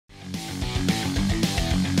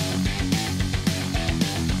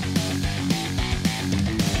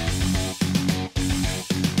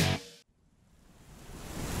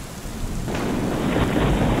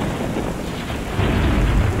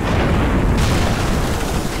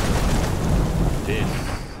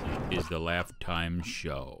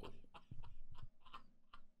LaughTimeShow.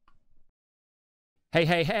 Hey,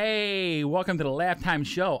 hey, hey! Welcome to the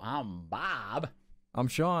LaughTimeShow. I'm Bob. I'm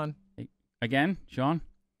Sean. Hey, again, Sean?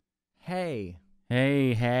 Hey.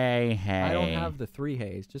 Hey, hey, hey. I don't have the three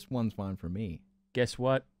hays. Just one's fine for me. Guess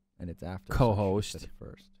what? And it's after. Co-host. So she said it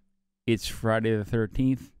first. It's Friday the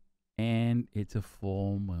 13th, and it's a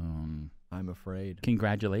full moon. I'm afraid.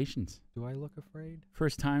 Congratulations. Do I look afraid?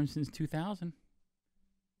 First time since 2000.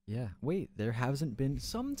 Yeah. Wait, there hasn't been.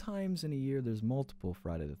 Sometimes in a year, there's multiple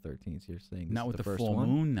Friday the 13th. You're saying this Not is with the the first full one?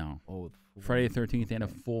 moon, though. Oh, Friday the 13th and a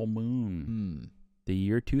full moon. The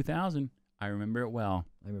year 2000. I remember it well.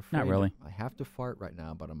 I'm afraid. Not really. I have to fart right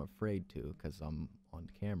now, but I'm afraid to because I'm on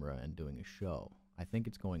camera and doing a show. I think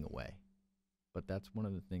it's going away. But that's one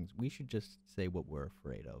of the things. We should just say what we're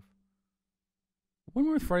afraid of.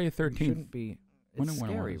 When was Friday the 13th? It shouldn't be. It's When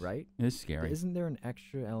scary, was. right? It is scary. Isn't there an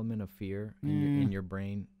extra element of fear in your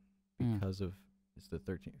brain because of it's the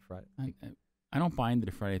 13th Friday? I don't buy into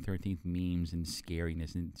the Friday the 13th memes and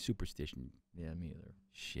scariness and superstition. Yeah, me either.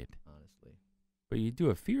 Shit. Honestly. But you do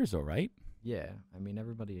have fears, though, right? Yeah. I mean,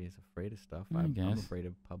 everybody is afraid of stuff. I I'm guess. afraid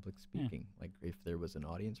of public speaking. Like, if there was an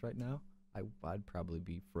audience right now, I'd probably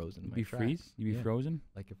be frozen in You'd my be tracks. freeze? You'd be frozen?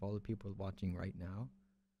 Like, if all the people watching right now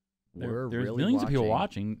There's really millions of people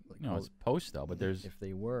watching. Like, You know, it's post, though, but there's if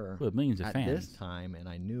they were millions of at fans. this time and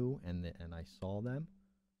I knew and I saw them,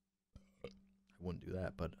 I wouldn't do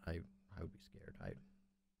that, but I would be scared.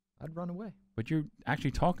 I'd run away. But you're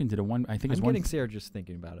actually talking to the one, I think I'm it's getting scared just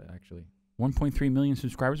thinking about it, actually. 1.3 million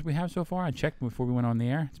subscribers we have so far. I checked before we went on the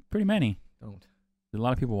air. It's pretty many. Don't. There's a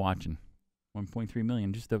lot of people watching. 1.3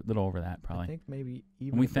 million, just a little over that, probably. I think maybe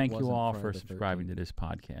even and we if it thank you wasn't all Friday for the subscribing 13th, to this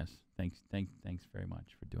podcast. Thanks very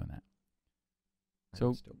much for doing that. I'd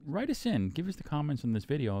So still be write us in. Give us the comments on this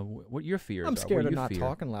video. What your fears are. I'm scared what of you not fear.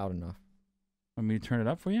 talking loud enough. Want me to turn it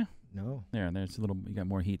up for you? No. There's a little. You got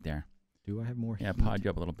more heat there. Do I have more Yeah, heat? pod you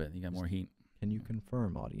up a little bit. You got more heat. Can you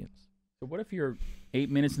confirm, audience? So what if you're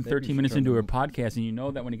 8 minutes and Maybe you 13 should minutes turn into a the- podcast and you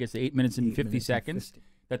know that when it gets to 8 minutes and 8 50 minutes and seconds 50.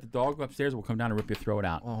 that the dog upstairs will come down and rip your throat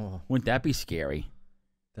out? Oh, Wouldn't that be scary?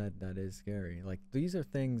 that is scary. Like, these are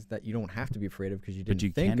things that you don't have to be afraid of because you But didn't you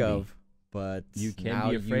think can be. of. But You can now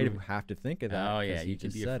be afraid you of- have to think of that. Oh yeah, 'cause you can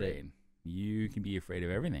just be said afraid. it. You can be afraid of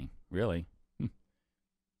everything, really.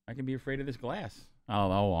 I can be afraid of this glass.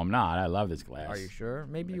 Oh, I'm not. I love this glass. Are you sure?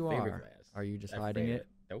 Maybe My you favorite are. glass. Are you just I hiding feel it?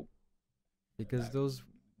 Nope. Because those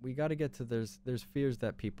we got to get to there's fears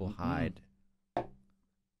that people hide.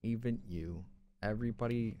 Even you,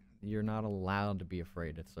 everybody, you're not allowed to be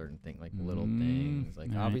afraid of certain things, like little things. Like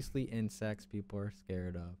Right. obviously insects, people are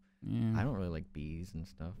scared of. Yeah. I don't really like bees and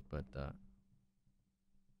stuff, but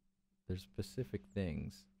there's specific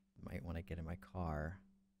things. Might want to get in my car.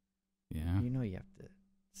 Yeah. You know, you have to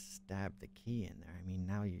stab the key in there. I mean,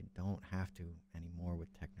 now you don't have to anymore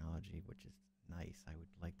with technology, which is nice. I would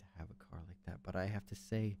like to have a car like that, but I have to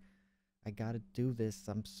say, I got to do this.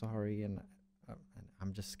 I'm sorry, and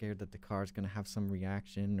I'm just scared that the car is going to have some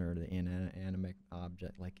reaction, or the inanimate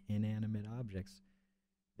objects,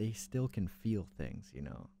 they still can feel things, you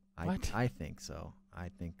know. What? I think so. I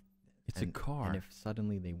think It's a car. and if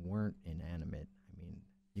suddenly they weren't inanimate, I mean,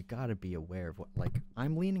 you got to be aware of what, like,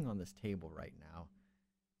 I'm leaning on this table right now,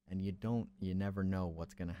 and you never know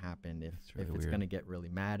what's going to happen if really it's weird. going to get really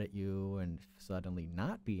mad at you and suddenly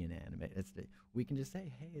not be inanimate. We can just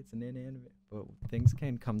say, hey, it's an inanimate, but things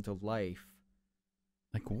can come to life.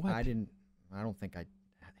 Like what? I don't think I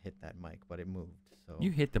hit that mic, but it moved. So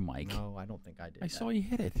You hit the mic. No, I don't think I did. I saw you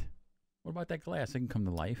hit it. What about that glass? It can come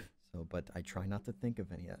to life. So, but I try not to think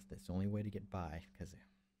of any of that. That's the only way to get by, because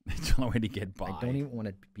It's the only way to get by. I don't even want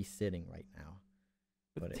to be sitting right now.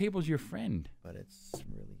 But the it- table's your friend. But it's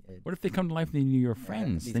really. What if they come to life and they're your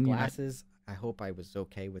friends? These then you're not- glasses, I hope I was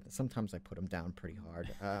okay with it. Sometimes I put them down pretty hard.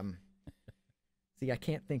 See, I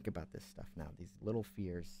can't think about this stuff now. These little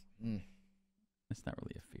fears. That's not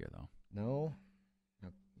really a fear, though. No?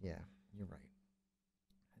 Yeah, you're right.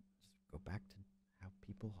 Just go back to how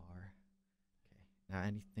people are. Okay. Now,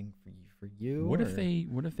 anything for you? What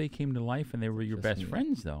if they came to life and they were your Just best me?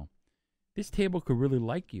 friends, though? This table could really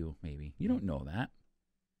like you, maybe. You don't know that.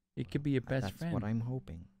 It could be your best That's friend. what I'm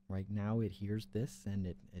hoping. Right now, it hears this and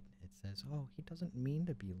it says, "Oh, he doesn't mean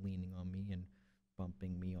to be leaning on me and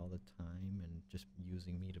bumping me all the time and just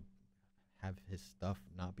using me to have his stuff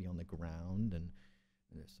not be on the ground and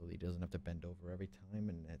so he doesn't have to bend over every time,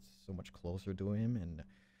 and it's so much closer to him, and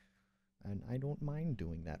I don't mind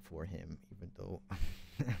doing that for him, even though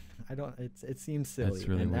I don't. It seems silly, That's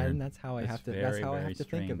really weird. and that's how I That's have to. very, That's how I very have to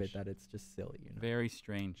think of it. strange. That it's just silly, you know. Very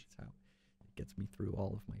strange. That's how it gets me through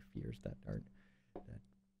all of my fears that I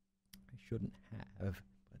shouldn't have.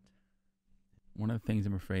 But one of the things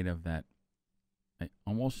I'm afraid of that I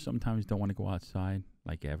almost sometimes don't want to go outside,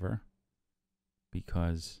 like ever,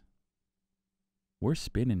 because we're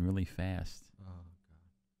spinning really fast. Oh, God.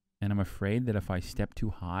 And I'm afraid that if I step too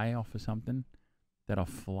high off of something, that I'll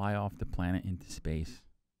fly off the planet into space.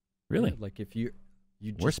 Really? Yeah, like if you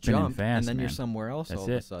We're just spinning jump fast, and then man. you're somewhere else That's all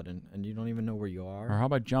of a it. sudden, and you don't even know where you are. Or how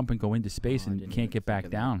about jump and go into space I and didn't can't even get back think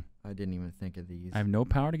of that. down? I didn't even think of these. I have no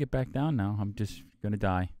power to get back down now. I'm just going to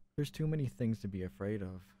die. There's too many things to be afraid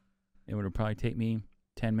of. It would probably take me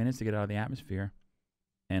 10 minutes to get out of the atmosphere.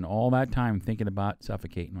 And all that time thinking about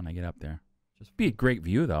suffocating when I get up there. Just Be a great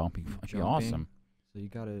view, though. Be jumping. awesome. So you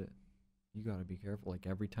gotta be careful. Like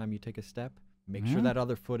every time you take a step, make Yeah. sure that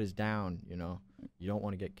other foot is down. You don't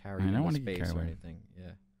want to get carried don't into wanna get space carried or away. anything.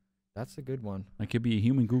 Yeah, that's a good one. I could be a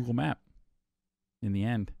human Google Map in the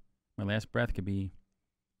end. My last breath could be,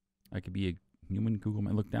 I could be a human Google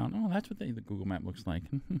Map. Look down. Oh, that's what the Google Map looks like.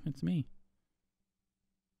 It's me.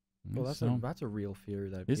 Well, that's a real fear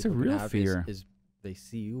that It's a people can real have fear. Is they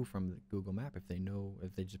see you from the Google Map. If they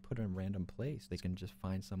just put it in a random place, they can just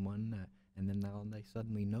find someone and then now they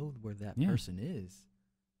suddenly know where that Yeah. person is.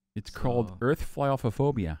 It's called So- Earth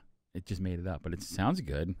Flyophobia. It just made it up, but it sounds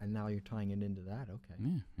good. And now you're tying it into that. Okay.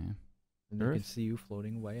 Yeah, yeah. And they can Earth see you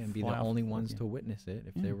floating away and be the only ones flyophobia. to witness it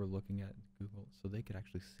if Yeah. they were looking at Google, so they could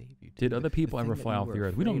actually save you. Did too. other people The ever thing fly that you off the were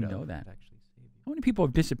Earth? We don't afraid know of that. could actually save you. How many people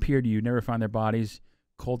have disappeared? You never found their bodies.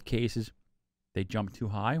 Cold cases. They jumped too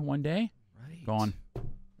high one day. Right. Gone.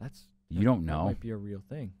 That's You don't that know. might be a real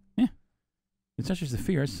thing. It's not just a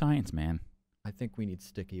fear. It's science, man. I think we need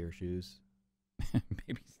stickier shoes.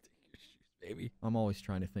 Baby, stick your shoes, baby. I'm always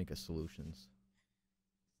trying to think of solutions.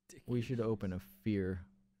 We should open a fear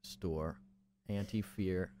store,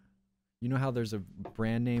 anti-fear. You know how there's a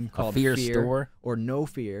brand name called A fear store. or No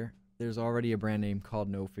Fear? There's already a brand name called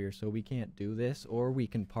No Fear, so we can't do this, or we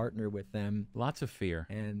can partner with them, Lots of fear.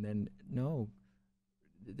 and then no,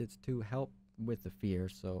 it's to help with the fear.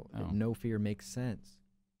 So Oh. No Fear makes sense.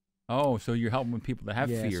 Oh, so you're helping with people that have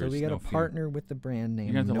yeah, fears. so we got to no fear. partner with the brand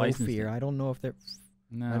name have to No license Fear. it. I don't know if they're.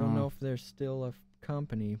 No. I don't know if they're still a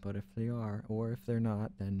company, but if they are, or if they're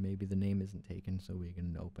not, then maybe the name isn't taken, so we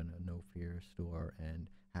can open a No Fear store and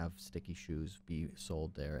have sticky shoes be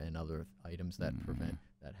sold there and other items that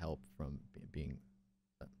that help from being,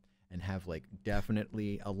 and have like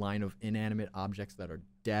definitely a line of inanimate objects that are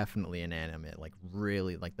definitely inanimate, like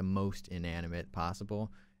really like the most inanimate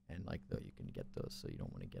possible, and like you can get those, so you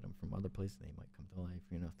don't want to get them from other places. They might come to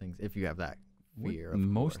life, things if you have that fear. Of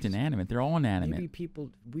Most course. inanimate. They're all inanimate. Maybe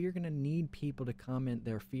we're gonna need people to comment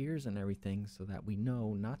their fears and everything, so that we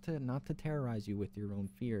know not to terrorize you with your own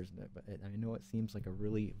fears. But I know it seems like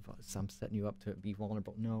I'm setting you up to be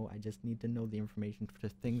vulnerable. No, I just need to know the information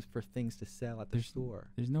for things to sell at the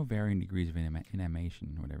store. There's no varying degrees of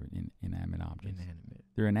animation, whatever, inanimate objects. Inanimate.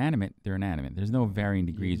 They're inanimate. They're inanimate. There's no varying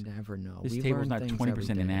degrees. You never know. This We table's learn not things 20% every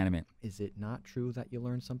day. inanimate. Is it not true that you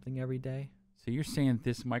learn something every day? So you're saying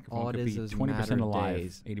this microphone All it could is be is 20% matter of alive,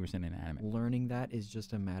 days. 80% inanimate. Learning that is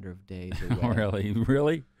just a matter of days away. Oh, really?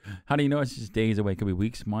 Really? How do you know it's just days away? It could be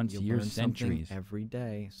weeks, months, You years, learn something centuries. every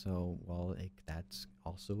day. So, that's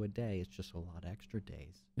also a day. It's just a lot of extra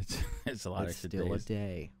days. It's a lot of It's extra still days. a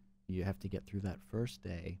day. You have to get through that first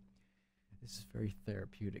day. This is very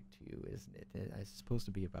therapeutic to you, isn't it? It's supposed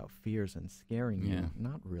to be about fears and scaring Yeah. you.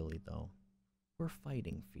 Not really, though. We're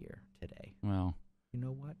fighting fear today. Well, You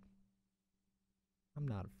know what? I'm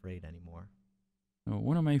not afraid anymore.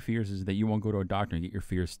 one of my fears is that you won't go to a doctor and get your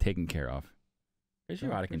fears taken care of. Because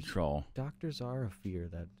you're out of Doctors- control. Doctors are a fear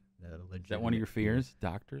that Is that one of your fears,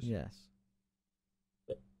 doctors? Yes.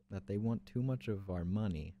 That they want too much of our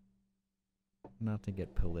money. Not to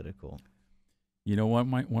get political. You know what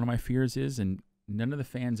one of my fears is, and none of the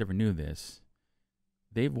fans ever knew this.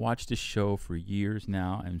 They've watched this show for years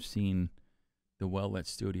now and seen the well-lit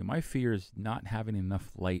studio. My fear is not having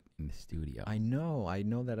enough light in the studio. I know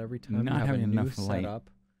that every time Not you have having a new enough light. setup,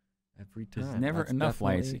 every time. There's never that's enough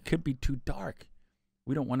lights. definitely- It could be too dark.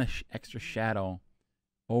 We don't want extra shadow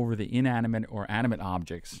over the inanimate or animate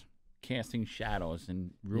objects, casting shadows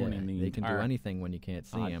and ruining the they can do entire anything when you can't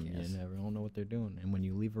see them. You podcast. never don't know what they're doing. And when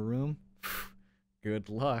you leave a room, good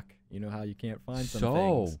luck. You know how you can't find some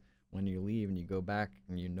So- things when you leave and you go back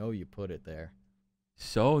and you know you put it there.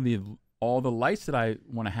 So all the lights that I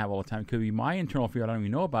want to have all the time could be my internal fear. I don't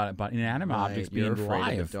even know about inanimate Right, objects you're being afraid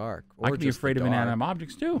live. of the dark. I Or could be just the afraid of dark. inanimate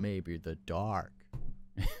objects too. Maybe the dark.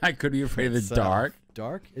 I could be afraid of the It's, dark.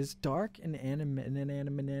 Dark is dark and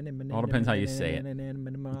inanimate. All depends how you say it.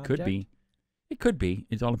 It could be. It could be.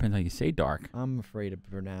 It all depends how you say dark. I'm afraid of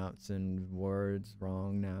pronouncing words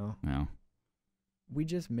wrong now. No.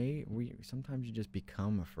 Sometimes you just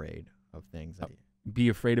become afraid of things. Be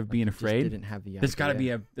afraid of being afraid. Didn't have the There's gotta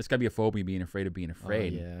idea. be a phobia, being afraid of being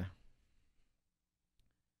afraid. Oh, yeah.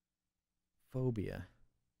 Phobia.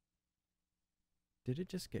 Did it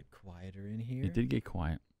just get quieter in here? It did get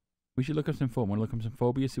quiet. We should look up some phobia. Want to look up some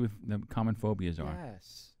phobias? See what the common phobias are.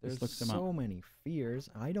 Yes. Let's There's look them so up. many fears.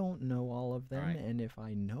 I don't know all of them, Right. and if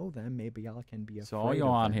I know them, maybe I can be afraid So all you of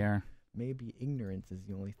out them. here. Maybe ignorance is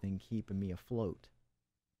the only thing keeping me afloat.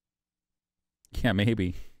 Yeah,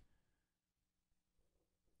 maybe.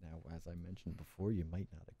 Now, as I mentioned before, you might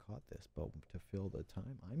not have caught this, but to fill the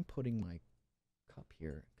time, I'm putting my cup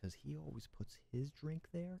here because he always puts his drink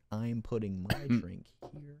there. I'm putting my drink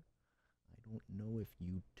here. I don't know if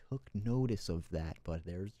you took notice of that, but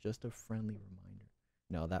there's just a friendly reminder.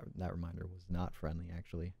 No, that reminder was not friendly,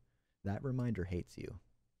 actually. That reminder hates you.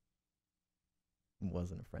 It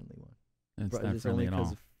wasn't a friendly one. It's But not it's friendly only at all.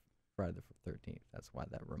 because of Friday the 13th. That's why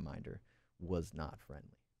that reminder was not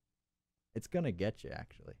friendly. It's going to get you,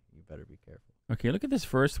 actually. You better be careful. Okay, look at this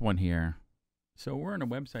first one here. So we're on a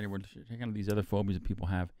website here. We're checking out these other phobias that people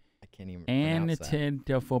have. I can't even pronounce that.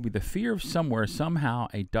 Anatidophobia, the fear of somewhere, somehow,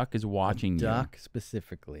 a duck is watching you. Duck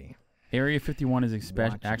specifically. Area 51 is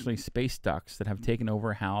Watching. actually space ducks that have taken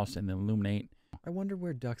over a house and illuminate. I wonder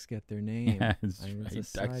where ducks get their name. Yeah, it's I mean, right,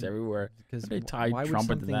 it's a ducks side- everywhere. Because They tied why would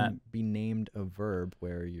trumpet to something that. be named a verb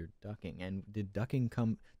where you're ducking? And did ducking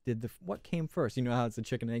come? What came first? You know how it's a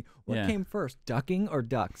chicken and egg. What Yeah. came first, ducking or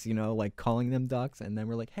ducks? You know, like calling them ducks, and then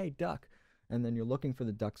we're like, hey, duck. And then you're looking for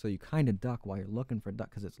the duck, so you kind of duck while you're looking for duck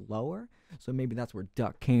because it's lower. So maybe that's where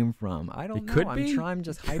duck came from. I don't know. could be. I'm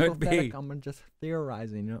just Could hypothetical. be. I'm just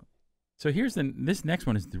theorizing. You know. So here's this next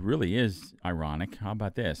one really is ironic. How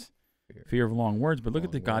about this? Fear of long words, but look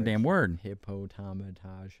at the goddamn word.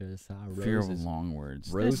 Hippopotamotasia. Fear of long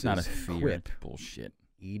words. That's not a Roses fear. quip. It's bullshit.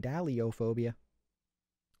 Edaliophobia.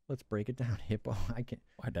 Let's break it down. I can't.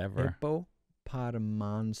 Whatever.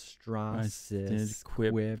 Hippopotamonstrostis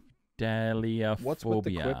Quip. quip. Dahliaphobia. What's with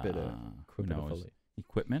the quip it? Who knows? Quipitophily.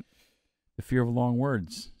 Equipment. The fear of long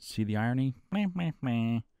words. See the irony? Meh, meh,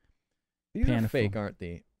 meh. These are Panopho- fake, aren't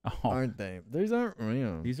they? Oh, Aren't they? These aren't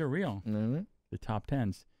real. these are real. No? The top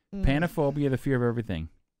tens. Mm. Panophobia, the fear of everything.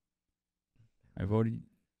 I voted.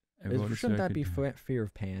 Shouldn't so I that be could- fear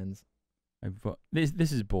of pans?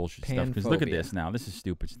 This is bullshit stuff. Because look at Panphobia. this now. This is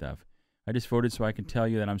stupid stuff. I just voted so I can tell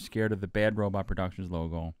you that I'm scared of the Bad Robot Productions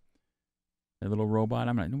logo. That little robot.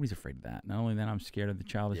 Nobody's afraid of that. Not only that, I'm scared of the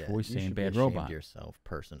childish voice you saying should be Bad ashamed Robot. of yourself,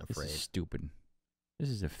 person This afraid. is stupid. This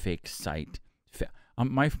is a fake site.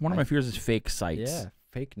 One of my fears is fake sites. Yeah,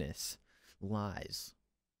 fakeness, lies,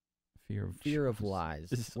 Fear of lies.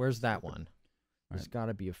 This is Where's that stupid. one? All There's got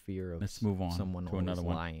to be a fear of Let's move on someone to another always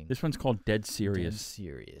one. lying. This one's called Dead Dead Serious.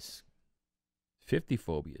 serious. 50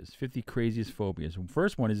 phobias. 50 craziest phobias.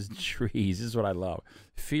 First one is trees. This is what I love.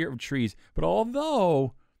 Fear of trees. But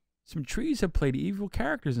although some trees have played evil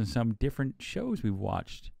characters in some different shows we've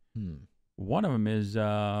watched. One of them is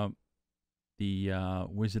the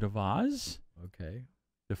Wizard of Oz. Okay.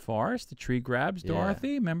 The forest. The tree grabs Yeah.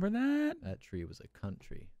 Dorothy. Remember that? That tree was a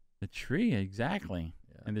country. The tree, exactly.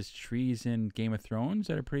 Yeah. And there's trees in Game of Thrones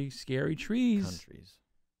that are pretty scary trees. Countries.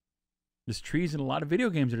 There's trees in a lot of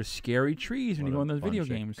video games that are scary trees when you go in those video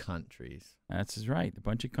games. Countries. That's right. A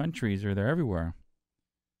bunch of countries they're everywhere.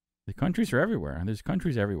 The countries are everywhere. There's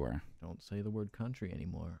countries everywhere. Don't say the word country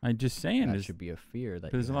anymore. I'm just saying. That There's should be a fear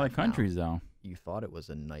that a you lot of have now. countries, though. You thought it was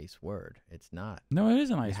a nice word. It's not. No, it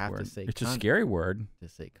is a nice have to word. say It's a cunt. scary word. To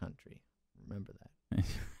say country. Remember that.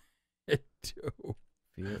 It too.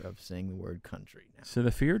 Fear of saying the word country now. So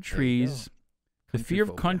the fear of There you go. trees, the fear of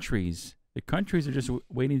Countryphobia. countries. The countries are just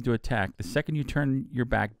waiting to attack. The second you turn your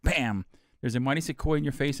back, bam! There's a mighty sequoia in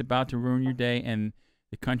your face about to ruin your day, and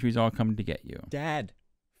the countries all coming to get you. Dad.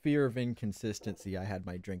 Fear of inconsistency. I had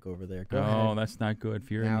my drink over there. Go Oh, ahead. that's not good.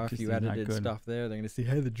 Fear Now, of if you inconsistency, not edited good. stuff there, they're going to see,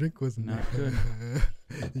 hey, the drink wasn't Not good.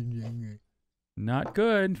 Not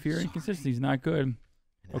good. Fear of inconsistency is not good. And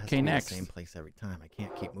it has Okay, to be next. The same place every time. I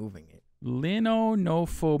can't keep moving it.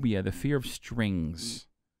 Linonophobia, the fear of strings.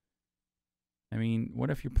 I mean, what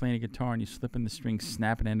if you're playing a guitar and you slip in the strings,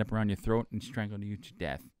 snap and end up around your throat and strangle you to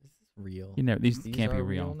death? Is this real? You know, these can't be are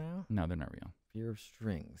real. now? No, they're not real. Fear of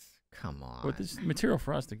strings. Come on. But this is material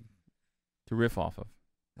for us to riff off of.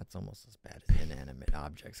 That's almost as bad as inanimate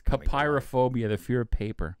objects. coming to life. Papyrophobia, the fear of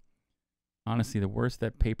paper. Honestly,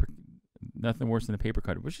 nothing worse than a paper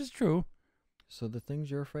cutter, which is true. So the things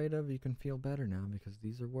you're afraid of, you can feel better now because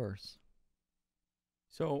these are worse.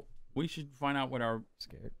 So we should find out what our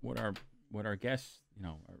Scared. what our guests,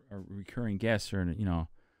 our recurring guests, or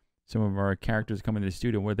some of our characters coming to the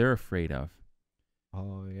studio, what they're afraid of.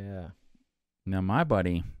 Oh, yeah. Now, my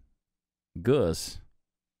buddy, Gus,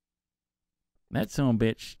 That son of a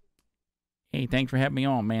bitch. Hey, thanks for having me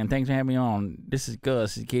on, man. Thanks for having me on. This is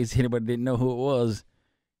Gus, in case anybody didn't know who it was.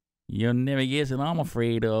 You'll never guess what I'm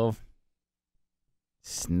afraid of.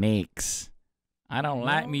 Snakes. I don't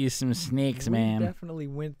like me some snakes, man. We definitely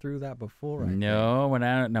went through that before. No, but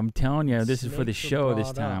I'm telling you, this is for the show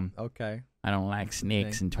this time. Okay. I don't like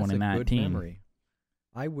snakes in 2019. That's a good memory.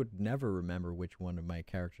 I would never remember which one of my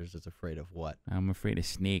characters is afraid of what. I'm afraid of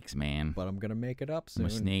snakes, man. But I'm going to make it up soon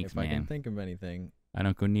snakes, if I can think of anything. I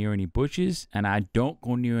don't go near any bushes, and I don't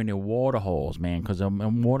go near any water holes, man, because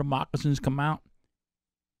when water moccasins come out,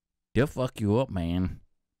 they'll fuck you up, man.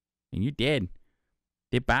 And you're dead.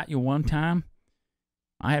 They bite you one time.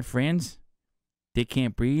 I had friends. They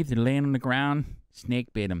can't breathe. They're laying on the ground.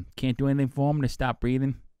 Snake bit them. Can't do anything for them. They stop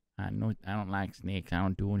breathing. I don't like snakes. I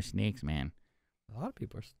don't do any snakes, man. A lot of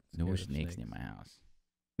people are scared No of snakes near my house.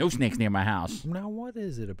 No snakes near my house. Now, what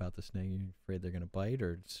is it about the snake? You afraid they're going to bite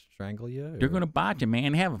or strangle you? Or? They're going to bite you,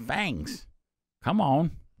 man. They have fangs. Come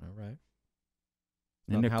on. All right.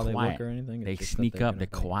 And they're how quiet. They look or anything? They sneak up. They're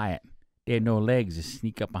quiet. They have no legs. They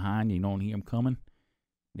sneak up behind you. You don't hear them coming.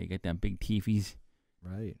 They get them big teefies.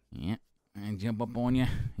 Right. Yeah. And jump up on you.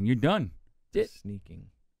 And you're done. That's it. Sneaking.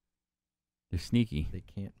 They're sneaky. They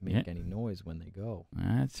can't make any noise when they go.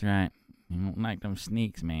 That's right. You don't like them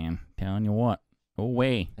sneaks, man. Telling you what. Go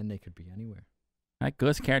away. And they could be anywhere. That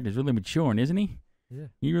Gus character's really maturing, isn't he? Yeah.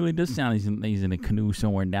 He really does sound like he's in a canoe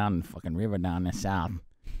somewhere down in the fucking river down in the south.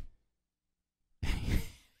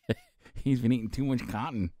 He's been eating too much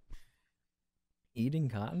cotton. Eating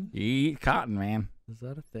cotton? He eats cotton, man. Is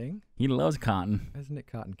that a thing? He loves cotton. Isn't it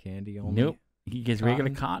cotton candy only? Nope. He gets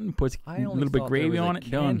regular cotton, puts a little bit of gravy on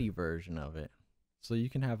it, done. Candy version of it. So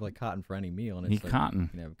you can have like cotton for any meal, and it's like, cotton. You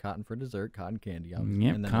can have cotton for dessert, cotton candy, Yep,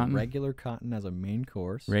 and then cotton. regular cotton as a main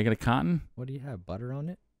course. Regular cotton? What do you have? Butter on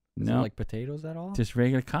it? Is No. it like potatoes at all? Just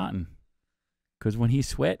regular cotton. Because when he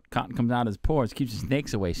sweat, cotton comes out of his pores, keeps the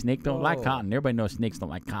snakes away. Snakes don't like cotton. Everybody knows snakes don't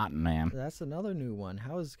like cotton, man. That's another new one.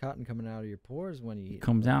 How is cotton coming out of your pores when you eat? It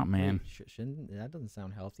comes out, man. That doesn't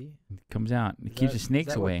sound healthy. It comes out. It keeps the snakes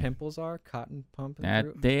is that away. What pimples are? Cotton pumping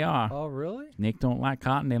through? They are. Oh, really? Snakes don't like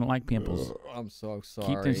cotton. They don't like pimples. I'm so sorry.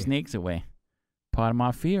 Keep the snakes away. Part of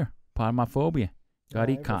my fear. Part of my phobia.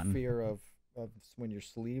 Gotta eat cotton. Fear of when your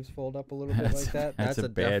sleeves fold up a little bit like that. That's a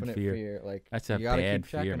bad definite fear. Like that's a you gotta bad keep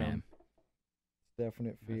checking fear, them. man.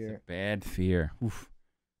 Definite fear. That's a bad fear. Oof.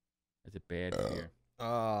 That's a bad fear.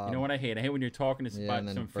 You know what I hate? I hate when you're talking about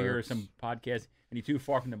some fear or some podcast and you're too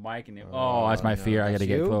far from the mic and that's my fear. I gotta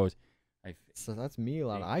get close. So that's me a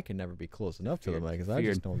lot. I can never be close enough to the mic because I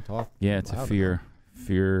just don't talk. Yeah, it's a fear.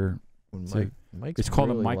 Fear. It's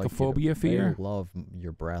called a mycophobia fear. I love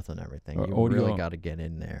your breath and everything. You really got to get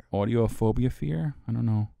in there. Audiophobia fear? I don't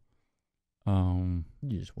know.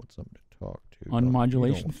 You just want somebody to talk to.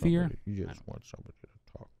 Unmodulation fear? You just want somebody to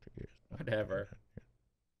talk to. Whatever.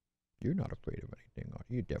 You're not afraid of anything, are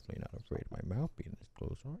you? You're definitely not afraid of my mouth being this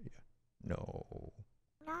close, are you? No.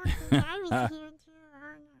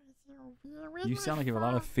 You sound like you have a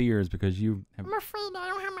lot of fears because you have... I'm afraid I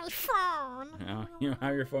don't have my phone. You know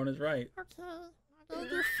how your phone is right. Okay. I gotta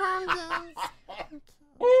do phone games.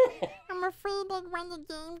 Okay. I'm afraid that when the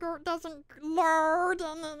game doesn't load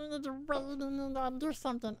and then it's waiting and I'll do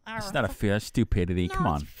something else. It's not a fear. It's stupidity. No, Come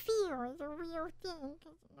on. It's fear. It's a real thing.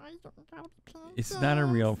 I don't gotta be playing It's games. not a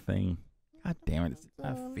real thing. God damn it. It's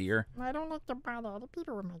not fear. I don't like to bother other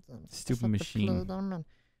people with my games. Stupid I machine. play them and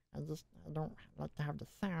I don't like to have the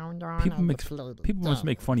sound on. People must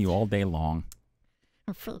make fun of you all day long.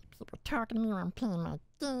 I'm afraid people talking to me when I'm playing my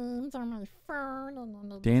games on my phone.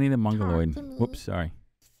 And then Danny the Mongoloid. Whoops, sorry.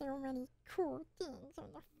 So many cool things on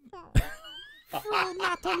the phone. Afraid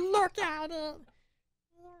not to look at it.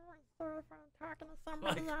 So if I'm talking to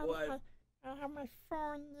somebody, I have my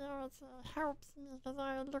phone there. It helps me because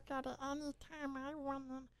I look at it anytime I want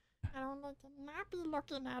them. I don't like to not be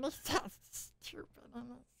looking at it. That's stupid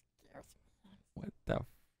and it scares me. What the? I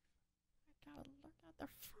gotta look at the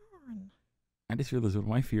phone. I just realized one of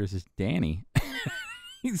my fears is Danny.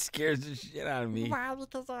 He scares the shit out of me. Why?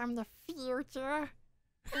 Because I'm the future.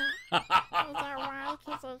 Is that why?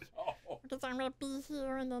 Because I'm gonna be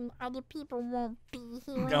here and then other people won't be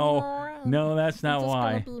here anymore. No, that's not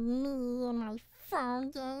why. It's gonna be me and my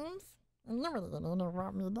phone games. And nobody's gonna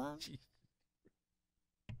interrupt me then.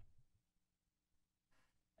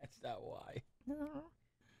 That's not why. No.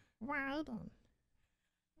 Why then?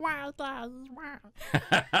 Why, Daddy? Why?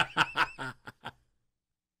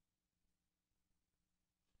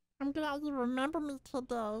 I'm glad you remember me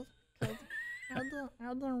today. Cause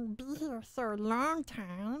I didn't be here so long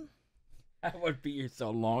time. I would be here so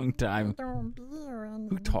long time. I don't be here.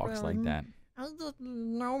 Who talks like that? I just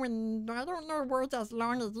know, and I don't know words as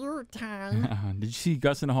long as your time. Did you see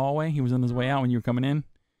Gus in the hallway? He was on his way out when you were coming in. Did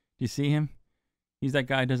you see him? He's that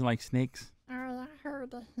guy who doesn't like snakes. Oh, I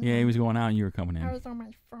heard that. Yeah, he was going out and you were coming I in. was on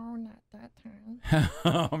my phone at that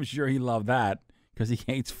time. I'm sure he loved that because he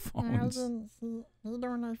hates I phones. didn't see. You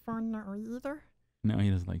don't like phone now either. No,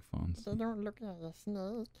 he doesn't like phones. They don't look like a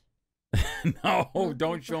snake. No,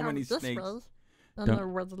 don't show him any This snakes. way, and Don't- there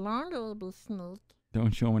was longer to be snake.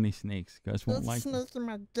 Don't show him any snakes. Gus won't There's like them. snake in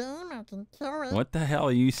my game. I can kill it. What the hell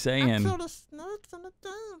are you I saying? kill the snakes in the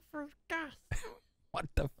game for Gus. What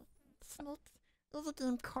the? Snakes. There's a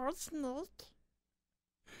game called Snake.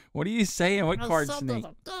 What are you saying? What I card said snake?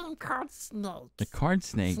 There's a game called Snake. The card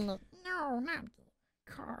snake. No, not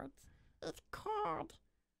cards. It's called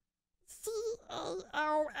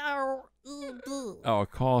C-A-L-L-E-D. Oh, a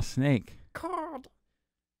call snake. Called.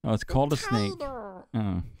 Oh, it's called a snake. Title.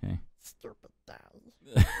 Oh, okay. Stupid guy.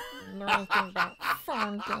 You know anything about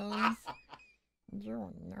phone games? You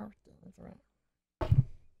don't know things, right?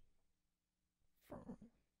 Phone.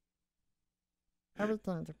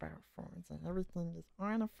 Everything's about phones, and everything is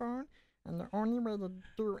on a phone, and the only way to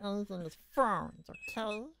do anything is phones,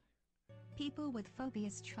 okay? People with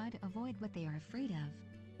phobias try to avoid what they are afraid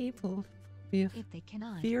of. People be If they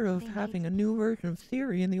cannot, fear of they having hate a new version of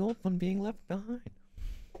Siri and the old one being left behind.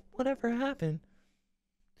 Whatever happened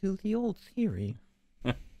to the old Siri?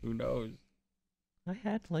 Who knows? I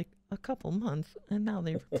had like a couple months, and now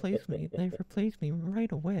they've replaced me. They've replaced me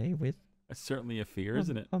right away with That's certainly a fear,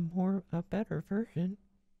 isn't it? a better version.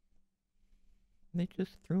 They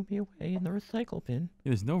just threw me away in the recycle bin.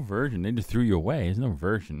 There's no version. They just threw you away. There's no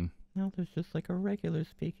version. Now there's just like a regular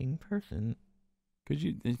speaking person. Could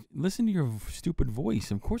you listen to your stupid voice?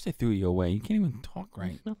 Of course they threw you away. You can't even talk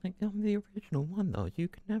right. There's nothing. I'm the original one though. You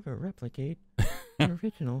can never replicate the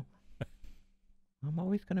original. I'm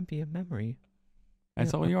always gonna be a memory.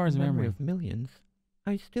 That's Yeah, all you are is a memory. of millions.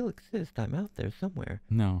 I still exist. I'm out there somewhere.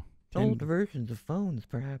 No. 10, Old versions of phones,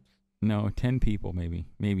 perhaps. no, 10 people maybe.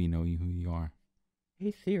 Maybe know you who you are.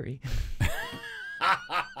 Hey Siri.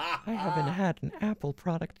 I haven't had an Apple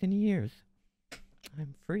product in years.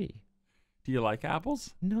 I'm free. Do you like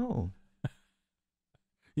apples? No,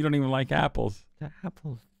 You don't even like apples. the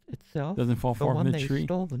Apple itself. Doesn't fall the far one from the they tree.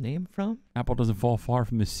 stole the name from. Apple doesn't fall far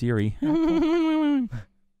from the Siri.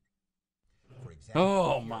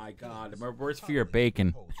 Oh my God! My worst fear: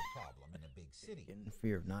 bacon. In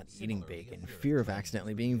fear of not eating bacon. Fear of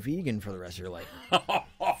accidentally being vegan for the rest of your life.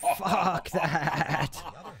 Fuck that.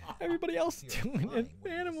 Everybody else is doing it.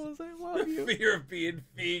 Animals, I love you. Fear of being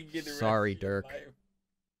vegan. Sorry, Dirk.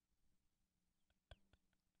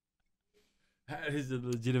 That is a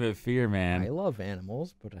legitimate fear, man. I love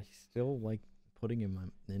animals, but I still like putting in my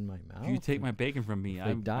mouth. If you take my bacon from me, If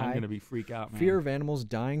they I'm die, gonna be freak out, man. Fear of animals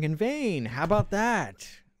dying in vain. How about that?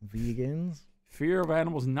 Vegans. Fear of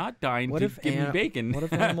animals not dying What to if give me bacon. What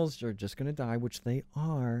if animals are just gonna die, which they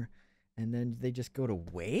are, and then they just go to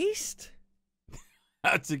waste?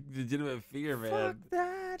 That's a legitimate fear, man. Fuck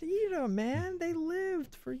that. Eat them, man. They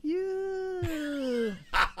lived for you.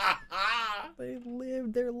 They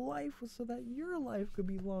lived their life so that your life could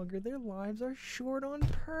be longer. Their lives are short on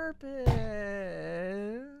purpose.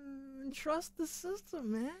 Trust the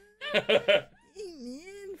system, man. Hey,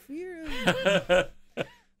 man, fear of...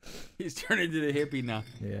 He's turning into the hippie now.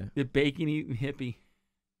 Yeah. The bacon eating hippie.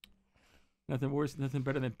 Nothing worse, nothing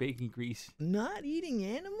better than bacon grease. Not eating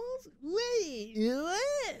animals? Wait,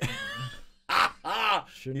 what?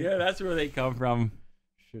 Yeah, that's where they come from.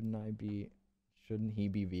 Shouldn't he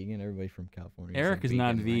be vegan? Everybody from California. Eric is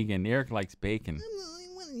not right? vegan. Eric likes bacon. I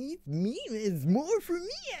want to eat meat. It's more for me,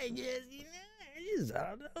 I guess.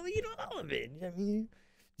 I'll eat all of it. I mean,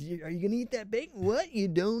 are you gonna eat that bacon? What? You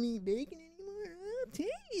don't eat bacon anymore? I'll tell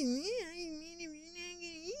you, man. I mean, if you're not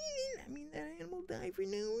gonna eat it, I mean that animal died for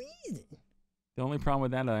no reason. The only problem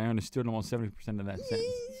with that, I understood almost 70% of that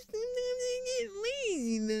sentence. Sometimes I get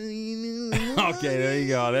lazy, though, you know. Okay, there you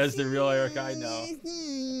go. That's the real Eric I know.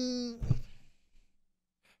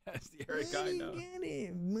 That's the Eric I know. You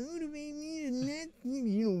gotta motivate me to not,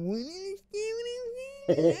 you don't want to understand what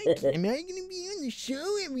I'm saying? Am I gonna be on the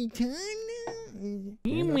show every time now?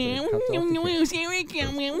 Hey, man, Eric.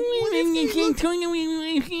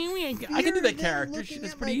 I can do that character.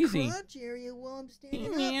 That's pretty easy. Hey,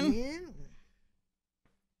 man.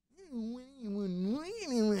 I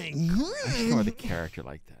should go with a character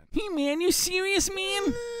like that. Hey, man, you serious, man?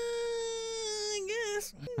 I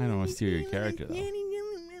guess. I don't want to steal your character, though.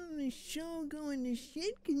 Show going to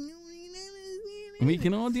shit because nobody knows. We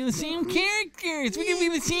can all do the same characters. We can be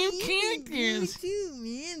the same characters. Me too,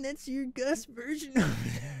 man. That's your Gus version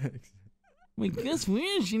of it. My Gus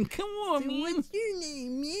version. Come on, So man. what's your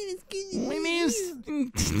name, man? It's good to My meet name's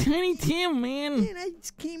you. Tiny Tim, man. Man, I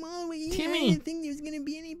just came all the way here. Timmy. I didn't think there was gonna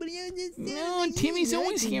be anybody else. That sounded No, like Timmy's you. I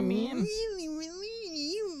always can here, man. Really relate to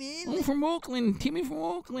you, man. I'm from Oakland. Timmy from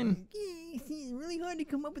Oakland. Okay, see, it's really hard to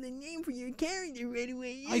come up with a name for your character right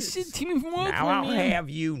away. I said Timmy from Oakland, Now I'll man. have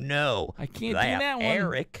you know I can't do that one.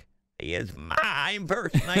 Eric is my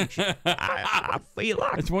impersonation. I feel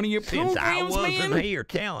like It's one of your since I programs, wasn't man. here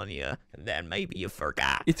telling you, that maybe you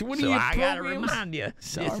forgot. It's one of so your I gotta programs. remind you,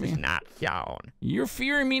 Sorry, this is man. not Sean. You're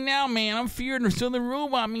fearing me now, man. I'm fearing the Southern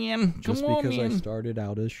Robot, man. Just Come on, because man. I started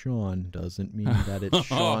out as Sean doesn't mean that it's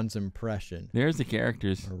Sean's impression. There's the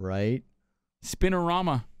characters. All right?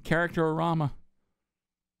 Spinorama. Character-orama.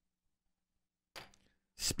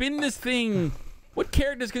 Spin this thing. What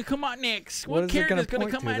character's gonna come out next? What is it gonna character's gonna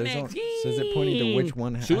point come to? out There's next? So is it pointing to which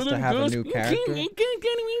one has to have a new character?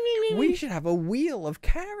 We should have a wheel of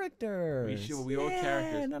characters. We should have a wheel of Yeah,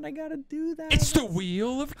 characters. and then I gotta do that. It's the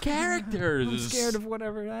wheel of characters. I'm scared of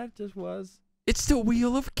whatever that just was. It's the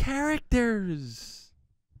wheel of characters.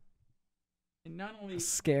 And not only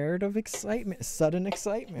Scared of excitement, sudden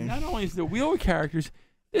excitement. Not only is the wheel of characters,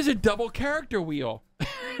 there's a double character wheel.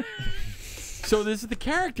 So this is the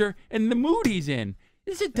character and the mood he's in.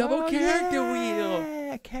 This is a double character wheel.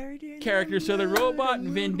 Yeah, Character Southern Robot and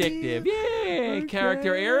Vindictive. Yeah.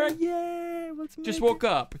 Character Eric Yeah, let's just make woke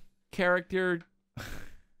up. Character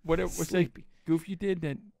what's that Sleepy. goof you did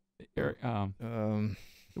that Eric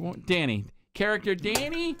Danny. Character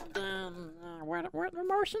Danny. What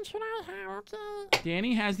emotion should I have? Okay.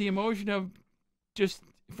 Danny has the emotion of just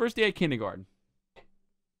first day of kindergarten.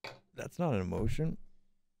 That's not an emotion.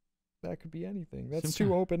 That could be anything. That's Some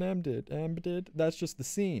too open-ended. That's just the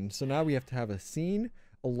scene. So now we have to have a scene,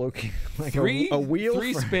 a like Three a wheel,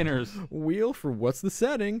 three for, spinners. wheel for what's the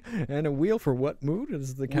setting, and a wheel for what mood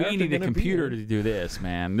is the character We need a gonna be computer in. to do this,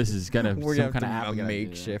 man. This is gonna We're some gonna kind of have app. to we do a gotta do.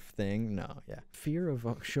 makeshift thing. No, yeah. Fear of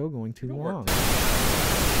a show going too It'll work. long.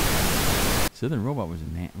 Southern Robot was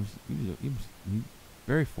he was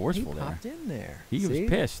very He forceful there. popped in there. He was See?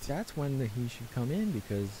 pissed. That's when he should come in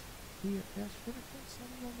because he. That's what it is.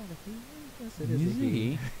 Yes, it is. Is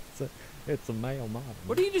he? It's a male model.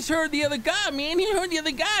 But he just heard the other guy, man. He heard the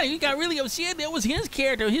other guy. He got really upset. That was his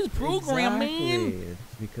character, his program, man. Exactly.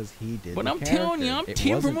 It's because he did. But the I'm telling you, I'm character. It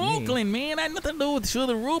Tim from wasn't me. Oakland, man. I had nothing to do with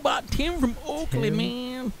Southern Robot. Tim from Oakland, Tim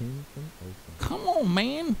man. Tim from Oakland. Come on,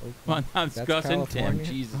 man. Oakland. Well, I'm That's discussing Tim. California?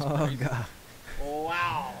 Jesus Oh Christ. God.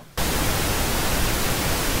 Wow.